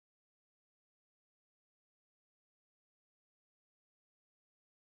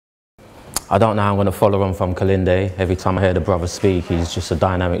I don't know how I'm going to follow on from Kalinde. Every time I hear the brother speak, he's just a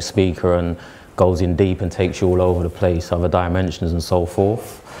dynamic speaker and goes in deep and takes you all over the place, other dimensions and so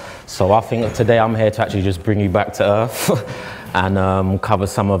forth. So I think today I'm here to actually just bring you back to earth and cover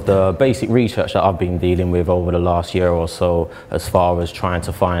some of the basic research that I've been dealing with over the last year or so, as far as trying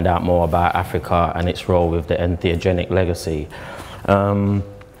to find out more about Africa and its role with the entheogenic legacy.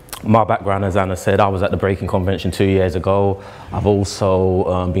 My background, as Anna said, I was at the Breaking Convention 2 years ago. I've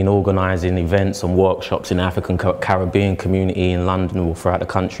also been organising events and workshops in the African Caribbean community in London or throughout the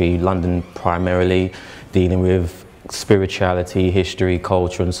country, London primarily, dealing with spirituality, history,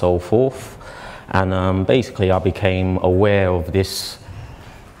 culture and so forth. And basically I became aware of this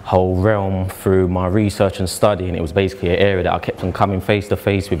whole realm through my research and study, and it was basically an area that I kept on coming face to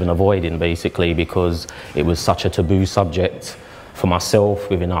face with and avoiding, basically, because it was such a taboo subject for myself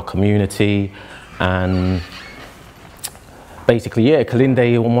within our community. And basically, yeah,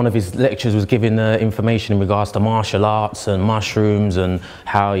 Kalinde on one of his lectures was giving information in regards to martial arts and mushrooms and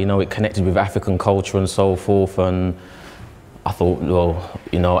how, you know, it connected with African culture and so forth. And I thought, well,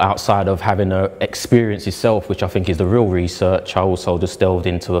 you know, outside of having an experience itself, which I think is the real research, I also just delved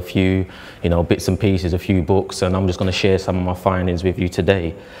into a few, you know, bits and pieces, a few books, and I'm just going to share some of my findings with you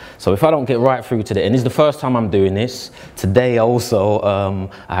today. So if I don't get right through today, and this is the first time I'm doing this, today also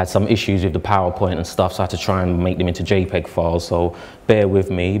I had some issues with the PowerPoint and stuff, so I had to try and make them into JPEG files, so bear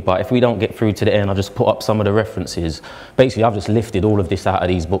with me. But if we don't get through to the end, I'll just put up some of the references. Basically, I've just lifted all of this out of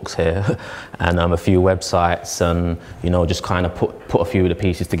these books here and a few websites, and, you know, just kind of put a few of the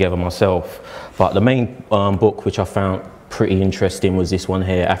pieces together myself. But the main book which I found pretty interesting was this one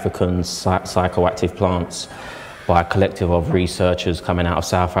here, African Psychoactive Plants, by a collective of researchers coming out of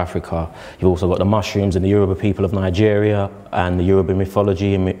South Africa. You've also got the mushrooms and the Yoruba people of Nigeria and the Yoruba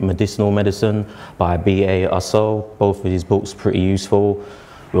mythology and medicinal medicine by B.A. Aso. Both of these books pretty useful.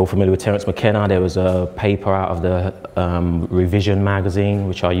 We're all familiar with Terence McKenna. There was a paper out of the Revision magazine,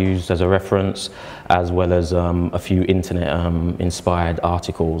 which I used as a reference, as well as a few internet inspired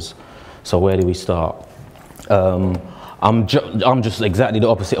articles. So where do we start? I'm just exactly the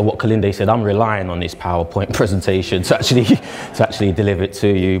opposite of what Kalinde said. I'm relying on this PowerPoint presentation to actually deliver it to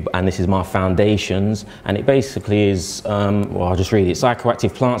you, and this is my foundations, and it basically is, well, I'll just read it.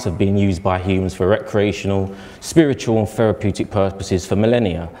 Psychoactive plants have been used by humans for recreational, spiritual and therapeutic purposes for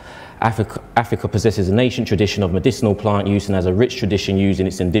millennia. Africa possesses an ancient tradition of medicinal plant use and has a rich tradition using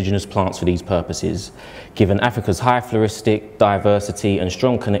its indigenous plants for these purposes. Given Africa's high floristic diversity and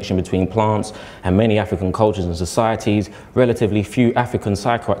strong connection between plants and many African cultures and societies, relatively few African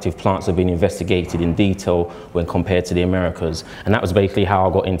psychoactive plants have been investigated in detail when compared to the Americas. And that was basically how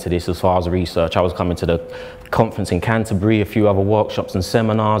I got into this as far as research. I was coming to the conference in Canterbury, a few other workshops and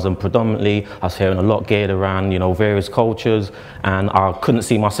seminars, and predominantly I was hearing a lot geared around, you know, various cultures, and I couldn't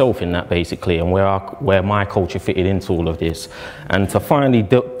see myself in that basically, and where my culture fitted into all of this. And to finally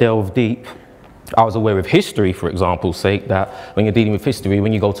delve deep, I was aware of history, for example's sake, that when you're dealing with history,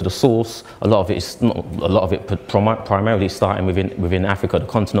 when you go to the source, a lot of it primarily starting within Africa, the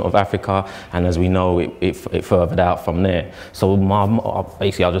continent of Africa, and as we know, it furthered out from there. So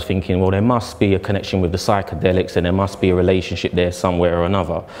basically I was just thinking, well, there must be a connection with the psychedelics, and there must be a relationship there somewhere or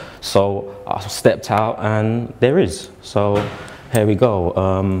another. So I stepped out, and there is. So here we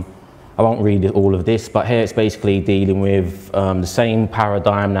go. I won't read all of this, but here it's basically dealing with the same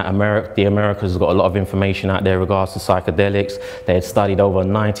paradigm that the Americas has got a lot of information out there in regards to psychedelics. They had studied over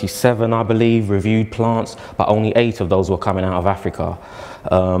 97, I believe, reviewed plants, but only 8 of those were coming out of Africa.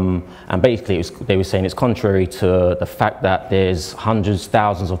 And basically they were saying it's contrary to the fact that there's hundreds,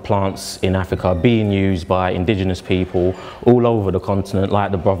 thousands of plants in Africa being used by indigenous people all over the continent. Like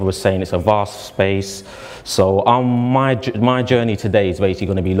the brother was saying, it's a vast space. So my journey today is basically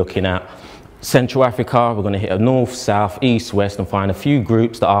going to be looking at Central Africa. We're going to hit a north, south, east, west, and find a few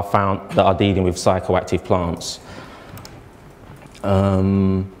groups that are found that are dealing with psychoactive plants.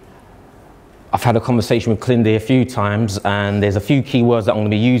 I've had a conversation with Kalinde a few times, and there's a few key words that I'm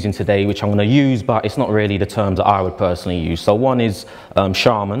going to be using today, which I'm going to use, but it's not really the terms that I would personally use. So one is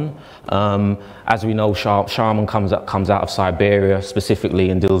shaman. As we know, shaman comes out of Siberia specifically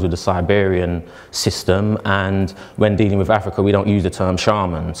and deals with the Siberian system. And when dealing with Africa, we don't use the term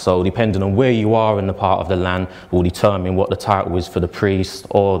shaman. So depending on where you are in the part of the land will determine what the title is for the priest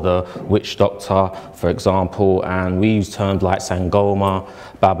or the witch doctor, for example. And we use terms like Sangoma,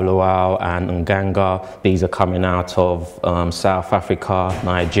 Babalawo and Nganga. These are coming out of South Africa,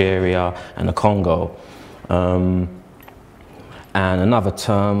 Nigeria and the Congo. And another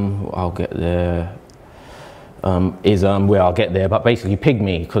term, I'll get there, is where I'll get there, but basically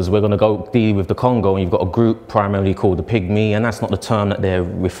pygmy, because we're going to go deal with the Congo, and you've got a group primarily called the pygmy, and that's not the term that they're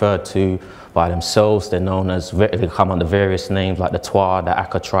referred to by themselves. They're known as, they come under various names like the Twa, the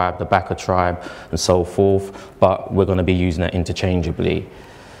Aka tribe, the Baka tribe, and so forth, but we're going to be using that interchangeably.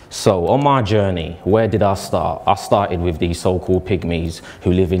 So on my journey, where did I start? I started with these so-called pygmies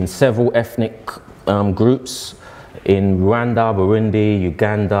who live in several ethnic groups in Rwanda, Burundi,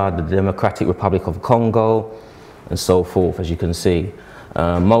 Uganda, the Democratic Republic of Congo, and so forth, as you can see.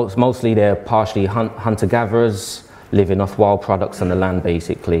 Mostly they're partially hunter-gatherers, living off wild products on the land,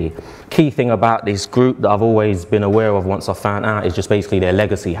 basically. Key thing about this group that I've always been aware of once I found out is just basically their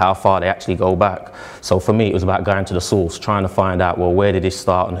legacy, how far they actually go back. So for me, it was about going to the source, trying to find out, well, where did this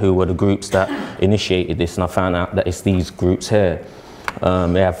start and who were the groups that initiated this, and I found out that it's these groups here.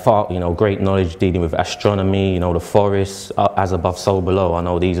 They have great knowledge dealing with astronomy, the forests, as above, so below. I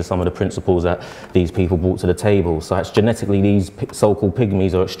know these are some of the principles that these people brought to the table. So it's genetically, these so-called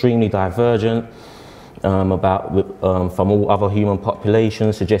pygmies are extremely divergent from all other human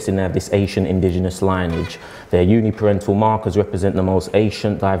populations, suggesting they have this ancient indigenous lineage. Their uniparental markers represent the most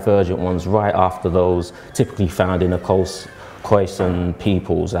ancient divergent ones, right after those typically found in the Khoisan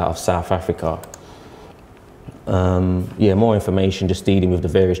peoples out of South Africa. More information just dealing with the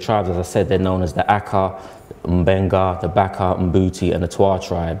various tribes. As I said, they're known as the Aka, Mbenga, the Baka, Mbuti, and the Twa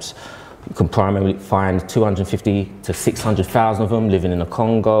tribes. You can primarily find 250 to 600,000 of them living in the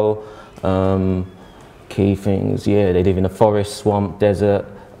Congo. Key things, they live in the forest, swamp, desert.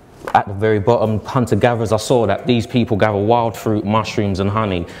 At the very bottom, hunter-gatherers. I saw that these people gather wild fruit, mushrooms, and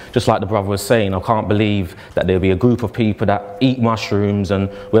honey. Just like the brother was saying, I can't believe that there'll be a group of people that eat mushrooms, and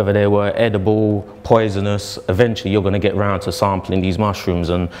whether they were edible, poisonous, eventually you're going to get round to sampling these mushrooms.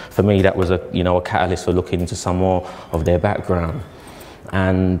 And for me, that was a catalyst for looking into some more of their background.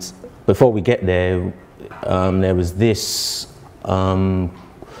 And before we get there, there was this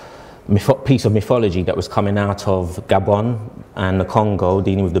piece of mythology that was coming out of Gabon and the Congo,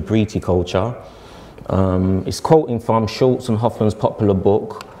 dealing with the Briti culture. It's quoting from Schultz and Hoffman's popular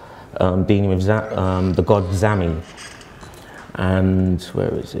book, dealing with the god Zami. And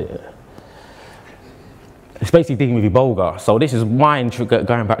where is it? It's basically dealing with Iboga. So this is my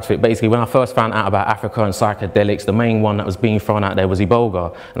going back to it. Basically, when I first found out about Africa and psychedelics, the main one that was being thrown out there was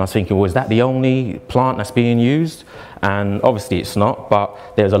Iboga. And I was thinking, well, is that the only plant that's being used? And obviously it's not, but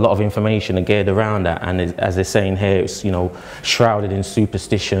there's a lot of information geared around that. And as they're saying here, it's, shrouded in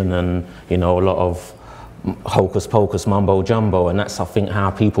superstition and, a lot of hocus pocus, mumbo jumbo. And that's, I think, how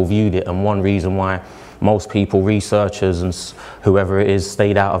people viewed it. And one reason why most people, researchers and whoever it is,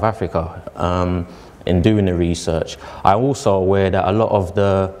 stayed out of Africa in doing the research. I'm also aware that a lot of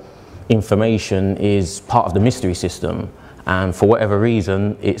the information is part of the mystery system, and for whatever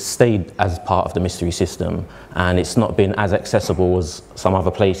reason it stayed as part of the mystery system, and it's not been as accessible as some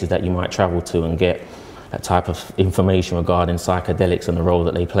other places that you might travel to and get that type of information regarding psychedelics and the role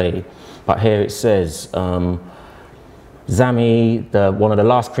that they play. But here it says Zami, one of the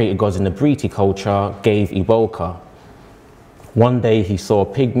last created gods in the Briti culture, gave Iboka. One day he saw a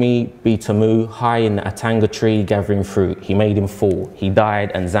pygmy, Bitamu, high in the Atanga tree gathering fruit. He made him fall. He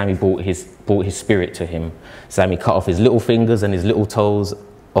died, and Zami brought his spirit to him. Zami cut off his little fingers and his little toes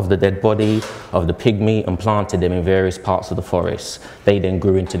of the dead body of the pygmy and planted them in various parts of the forest. They then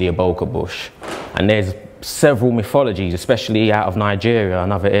grew into the Iboka bush. And there's several mythologies, especially out of Nigeria,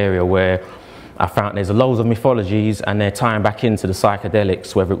 another area where I found there's loads of mythologies, and they're tying back into the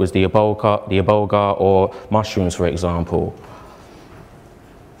psychedelics, whether it was the Iboga or mushrooms, for example.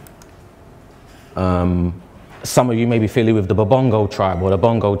 Some of you may be familiar with the Babongo tribe, or the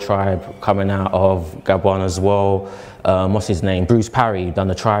Bongo tribe coming out of Gabon as well. What's his name? Bruce Parry, done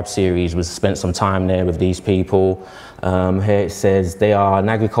the tribe series, spent some time there with these people. Here it says they are an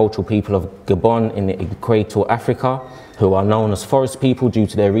agricultural people of Gabon in Equatorial Africa, who are known as forest people due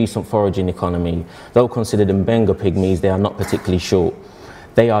to their recent foraging economy. Though considered Mbenga pygmies, they are not particularly short.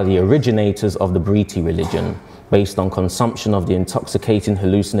 They are the originators of the Briti religion, based on consumption of the intoxicating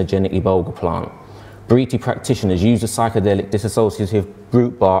hallucinogenic Iboga plant. Briti practitioners use the psychedelic dissociative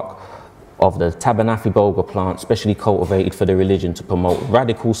root bark of the Tabanafi Iboga plant, specially cultivated for the religion, to promote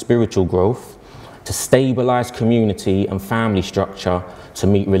radical spiritual growth, to stabilize community and family structure, to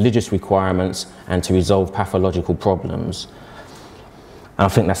meet religious requirements, and to resolve pathological problems. And I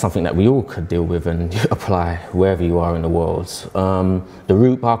think that's something that we all could deal with and apply wherever you are in the world. The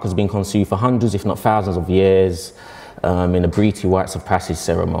root bark has been consumed for hundreds, if not thousands of years, in the Briti rites of passage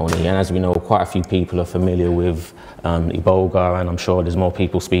ceremony. And as we know, quite a few people are familiar with Iboga, and I'm sure there's more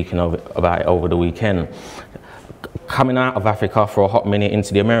people speaking about it over the weekend. coming out of Africa for a hot minute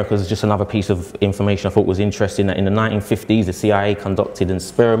into the Americas is just another piece of information I thought was interesting, that in the 1950s the CIA conducted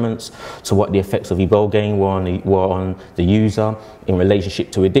experiments to what the effects of ibogaine were on the user in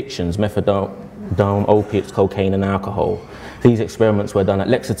relationship to addictions, methadone, opiates, cocaine and alcohol. These experiments were done at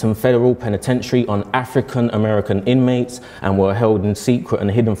Lexington Federal Penitentiary on African American inmates and were held in secret and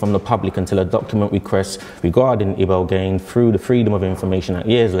hidden from the public until a document request regarding ibogaine through the Freedom of Information Act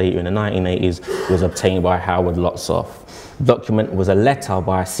years later in the 1980s was obtained by Howard Lotsof. The document was a letter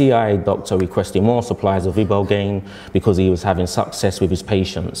by a CIA doctor requesting more supplies of ibogaine because he was having success with his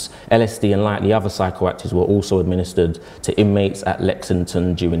patients. LSD and likely other psychoactives were also administered to inmates at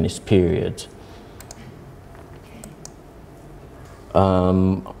Lexington during this period.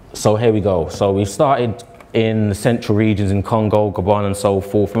 So here we go. So we've started in the central regions in Congo, Gabon and so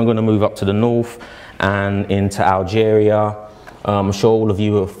forth. We're going to move up to the north and into Algeria. I'm sure all of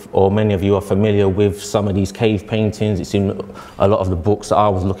you or many of you are familiar with some of these cave paintings. It's in a lot of the books that I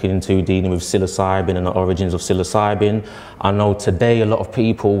was looking into dealing with psilocybin and the origins of psilocybin. I know today a lot of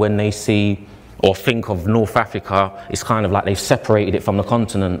people, when they see or think of North Africa, it's kind of like they've separated it from the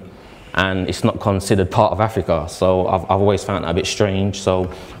continent and it's not considered part of Africa. So I've always found that a bit strange. So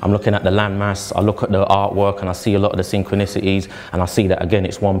I'm looking at the landmass, I look at the artwork and I see a lot of the synchronicities and I see that again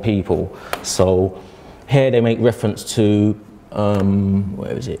it's one people. So here they make reference to,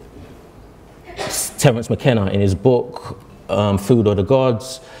 where is it? Terence McKenna in his book, Food of the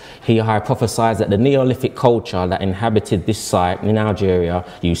Gods. He hypothesized that the Neolithic culture that inhabited this site in Algeria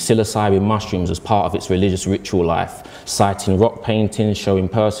used psilocybin mushrooms as part of its religious ritual life, citing rock paintings showing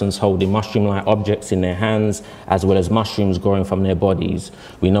persons holding mushroom-like objects in their hands, as well as mushrooms growing from their bodies.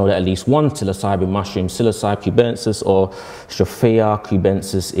 We know that at least one psilocybin mushroom, Psilocybe cubensis or Strophaea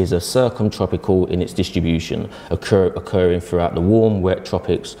cubensis, is a circumtropical in its distribution, occurring throughout the warm, wet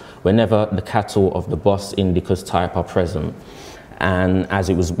tropics whenever the cattle of the Bos indicus type are present. And as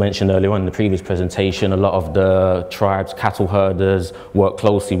it was mentioned earlier on in the previous presentation, a lot of the tribes, cattle herders, work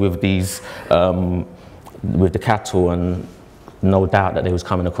closely with these, with the cattle, and no doubt that they was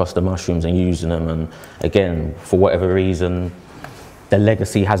coming across the mushrooms and using them. And again, for whatever reason, the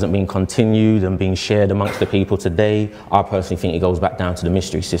legacy hasn't been continued and being shared amongst the people today. I personally think it goes back down to the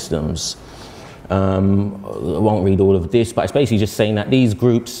mystery systems. I won't read all of this, but it's basically just saying that these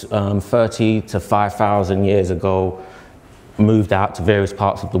groups 30 to 5,000 years ago moved out to various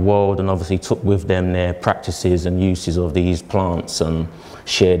parts of the world and obviously took with them their practices and uses of these plants and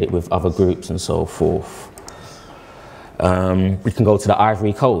shared it with other groups and so forth. We can go to the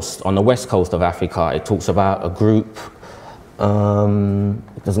Ivory Coast. On the west coast of Africa, it talks about a group,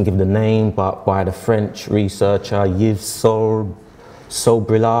 it doesn't give the name, but by the French researcher Yves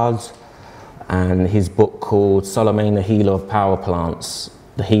Sobrillard, and his book called Solomon the Healer of Power Plants.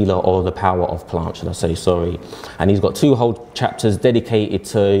 The healer or the power of plants, should I say, sorry. And he's got 2 whole chapters dedicated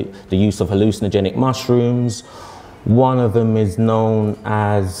to the use of hallucinogenic mushrooms. One of them is known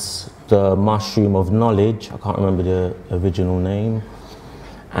as the mushroom of knowledge. I can't remember the original name.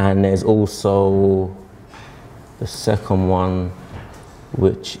 And there's also the second one,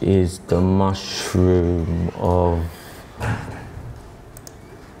 which is the mushroom of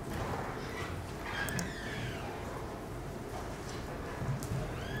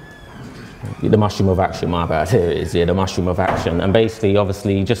the mushroom of action, my bad, here it is, yeah, the mushroom of action. And basically,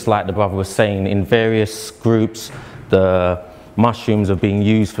 obviously, just like the brother was saying, in various groups, the mushrooms are being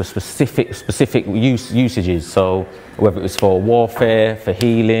used for specific usages. So whether it's for warfare, for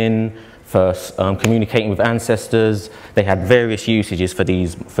healing, for communicating with ancestors, they had various usages for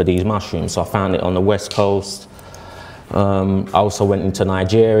these mushrooms. So I found it on the west coast. I also went into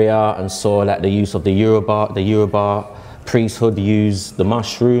Nigeria and saw that the use of the Yoruba priesthood used the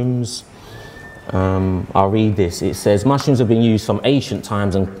mushrooms. I'll read this. It says, mushrooms have been used from ancient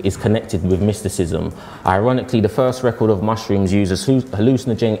times and is connected with mysticism. Ironically, the first record of mushrooms used as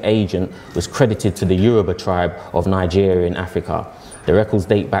hallucinogenic agent was credited to the Yoruba tribe of Nigeria in Africa. The records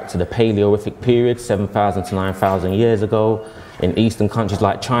date back to the Paleolithic period, 7,000 to 9,000 years ago. In eastern countries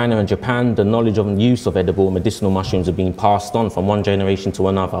like China and Japan, the knowledge of the use of edible medicinal mushrooms have been passed on from one generation to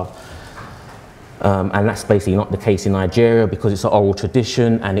another. And that's basically not the case in Nigeria because it's an oral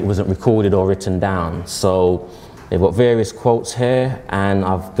tradition and it wasn't recorded or written down. So they've got various quotes here, and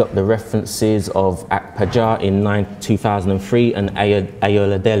I've got the references of Akpaja in 2003 and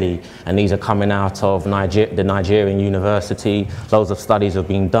Ayoladeli, and these are coming out of the Nigerian University. Loads of studies have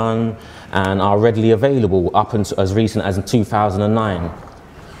been done and are readily available up until as recent as in 2009.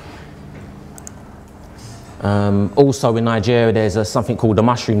 Also in Nigeria, there's something called the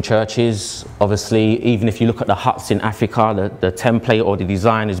mushroom churches. Obviously, even if you look at the huts in Africa, the template or the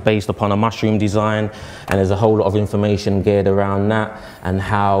design is based upon a mushroom design, and there's a whole lot of information geared around that, and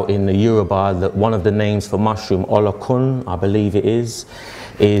how in the Yoruba, that one of the names for mushroom, Olokun, I believe it is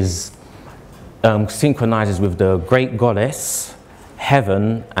synchronizes with the great goddess,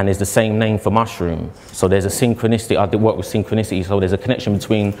 heaven, and is the same name for mushroom. So there's a synchronicity. I did work with synchronicity, so there's a connection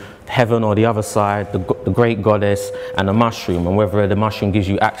between heaven or the other side, the great goddess, and the mushroom, and whether the mushroom gives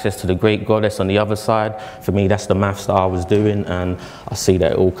you access to the great goddess on the other side. For me, that's the maths that I was doing, and I see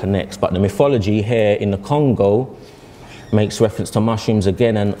that it all connects. But the mythology here in the Congo makes reference to mushrooms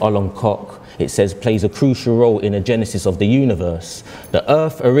again, and Olonkok, it says, plays a crucial role in the genesis of the universe. The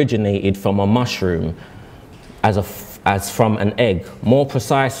earth originated from a mushroom as from an egg. More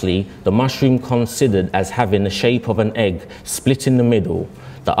precisely, the mushroom considered as having the shape of an egg, split in the middle.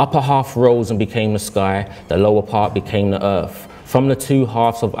 The upper half rose and became the sky, the lower part became the earth. From the two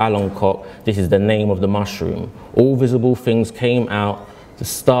halves of Alonkok, this is the name of the mushroom. All visible things came out, the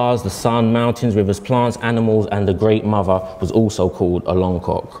stars, the sun, mountains, rivers, plants, animals, and the Great Mother was also called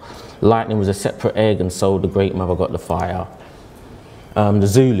Alonkok. Lightning was a separate egg, and so the Great Mother got the fire. The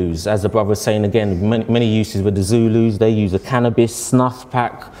Zulus, as the brother was saying again, many uses with the Zulus. They use a cannabis snuff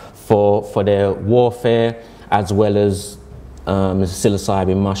pack for their warfare, as well as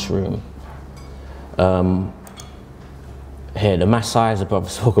psilocybin mushroom. Here, the Maasai, the brother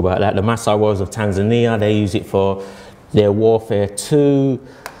spoke about that. The Maasai warriors of Tanzania, they use it for their warfare too.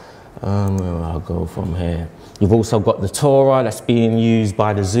 Where will I go from here? You've also got the Torah that's being used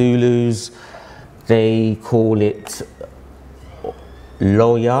by the Zulus. They call it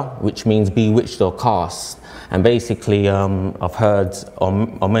Loya, which means bewitched or cast. And basically, I've heard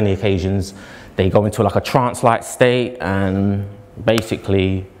on many occasions, they go into like a trance-like state and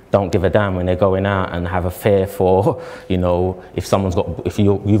basically don't give a damn when they're going out and have a fear for, you know, if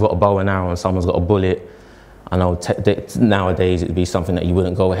you've got a bow and arrow and someone's got a bullet. I know nowadays it'd be something that you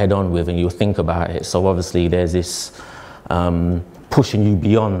wouldn't go head on with and you'll think about it. So obviously there's this pushing you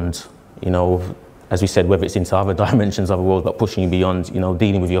beyond, you know, as we said, whether it's into other dimensions, other worlds, but pushing you beyond, you know,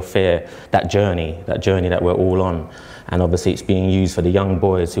 dealing with your fear, that journey that we're all on. And obviously it's being used for the young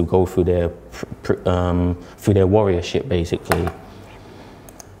boys who go through their warriorship, basically.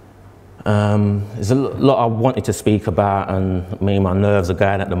 There's a lot I wanted to speak about, and my nerves are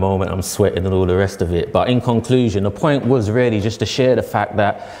going at the moment. I'm sweating and all the rest of it. But in conclusion, the point was really just to share the fact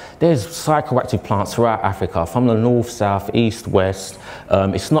that there's psychoactive plants throughout Africa, from the north, south, east, west.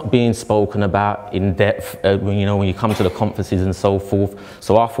 It's not being spoken about in depth, when you come to the conferences and so forth.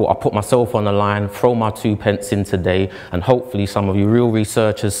 So I thought I'd put myself on the line, throw my 2 pence in today, and hopefully some of you real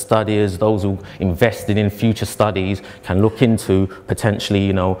researchers, studiers, those who invested in future studies can look into potentially,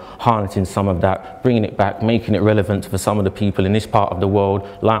 you know, harnessing some of that, bringing it back, making it relevant for some of the people in this part of the world,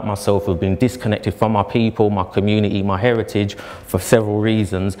 like myself, who have been disconnected from my people, my community, my heritage for several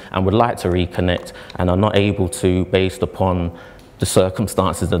reasons, and would like to reconnect and are not able to based upon the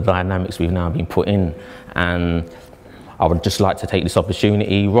circumstances, the dynamics we've now been put in. And I would just like to take this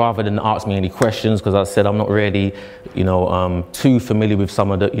opportunity, rather than ask me any questions, because I said I'm not really, you know, too familiar with some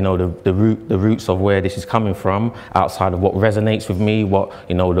of the, you know, the roots of where this is coming from, outside of what resonates with me, what,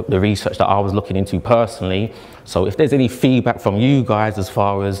 you know, the research that I was looking into personally. So if there's any feedback from you guys as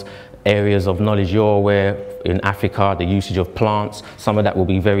far as areas of knowledge you're aware in Africa, the usage of plants, some of that will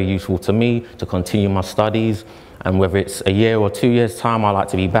be very useful to me to continue my studies. And whether it's a year or 2 years time, I like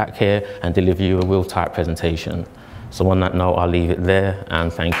to be back here and deliver you a real type presentation. So on that note, I'll leave it there,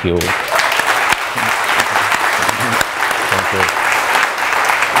 and thank you all. Thank you.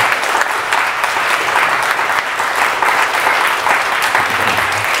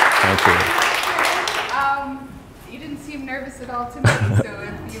 Thank you. You didn't seem nervous at all to me, so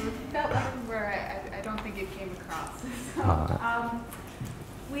if you felt like you were, I don't think it came across. So,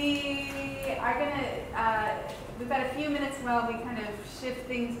 we are gonna, we've got a few minutes while we kind of shift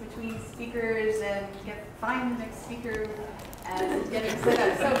things between speakers and find the next speaker and get it set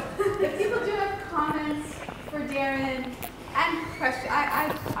up. So if people do have comments for Darren and questions,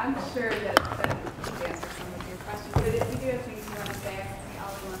 I'm sure that we'll answer some of your questions, but if you do have things you want to say, I can see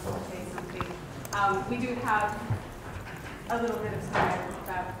Ollie wants to say something. We do have a little bit of time,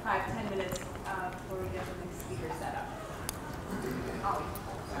 about 5-10 minutes before we get the next speaker set up. Ollie.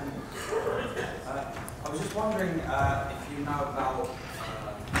 I was just wondering if you know about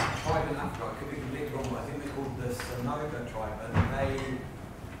a tribe in Africa, I could be completely wrong, but I think they're called the Sanoga tribe, and they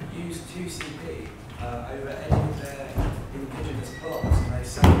use 2CP over any of their indigenous plants, and they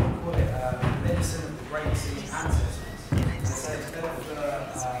say they call it medicine of the great sea ancestors. say it's better for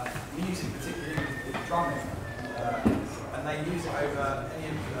music, particularly with drumming, and they use it over any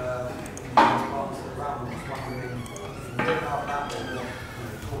of the plants around. I'm just wondering if you know about that, or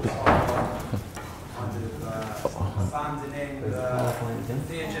what kind of abandoning the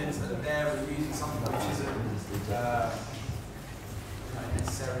entheogens that are there, and using something which isn't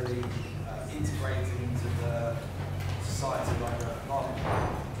necessarily integrated into the society like a garden.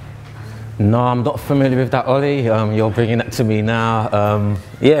 No, I'm not familiar with that, Ollie. You're bringing that to me now.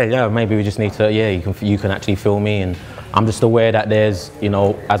 Yeah, maybe we just need to, you can actually fill me in. I'm just aware that there's,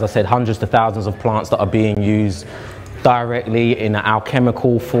 as I said, hundreds to thousands of plants that are being used directly in an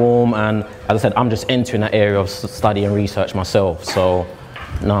alchemical form, and as I said, I'm just entering that area of study and research myself. So,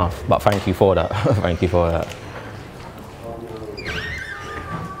 no, but thank you for that. Thank you for that.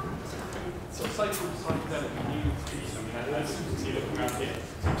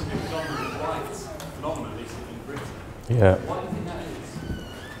 Yeah.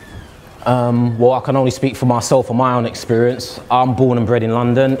 Well, I can only speak for myself and my own experience. I'm born and bred in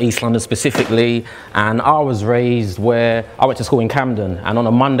London, East London specifically, and I was raised where I went to school in Camden, and on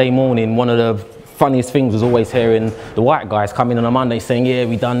a Monday morning, one of the funniest things was always hearing the white guys come in on a Monday saying, yeah,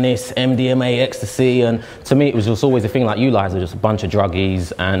 we done this, MDMA, ecstasy, and to me it was just always a thing like you guys are just a bunch of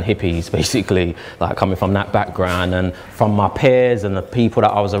druggies and hippies, basically, like coming from that background. And from my peers and the people that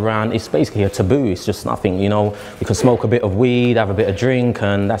I was around, it's basically a taboo. It's just nothing, you can smoke a bit of weed, have a bit of drink,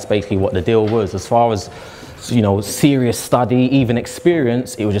 and that's basically what the deal was. As far as serious study, even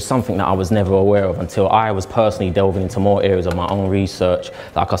experience, it was just something that I was never aware of until I was personally delving into more areas of my own research,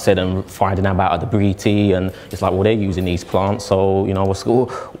 like I said, and finding out about the Briti, and it's like, well, they're using these plants, so,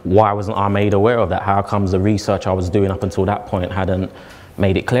 why wasn't I made aware of that? How comes the research I was doing up until that point hadn't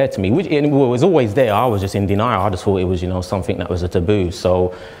made it clear to me? Which it was always there, I was just in denial. I just thought it was, something that was a taboo.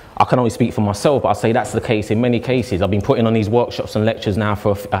 So I can only speak for myself, but I say that's the case in many cases. I've been putting on these workshops and lectures now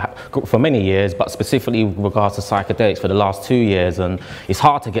for many years, but specifically with regards to psychedelics for the last 2 years. And it's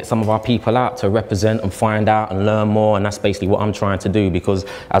hard to get some of our people out to represent and find out and learn more. And that's basically what I'm trying to do, because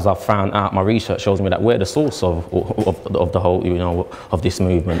as I've found out, my research shows me that we're the source of the whole, of this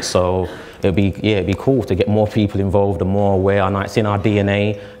movement. So it'd be cool to get more people involved and more aware. And it's in our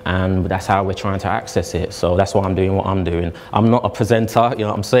DNA, and that's how we're trying to access it. So that's why I'm doing what I'm doing. I'm not a presenter, what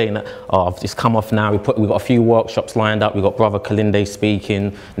I'm saying? I've just come off now. We've got a few workshops lined up. We've got Brother Kalinde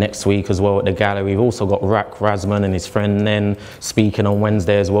speaking next week as well at the gallery. We've also got Rak Razman and his friend Nen speaking on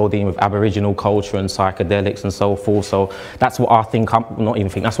Wednesday as well, dealing with Aboriginal culture and psychedelics and so forth. So that's what I think,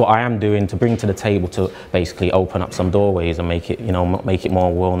 that's what I am doing to bring to the table, to basically open up some doorways and make it, make it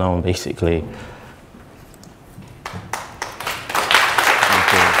more well known, basically.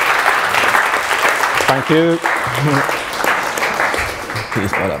 Thank you.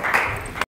 Please, brother.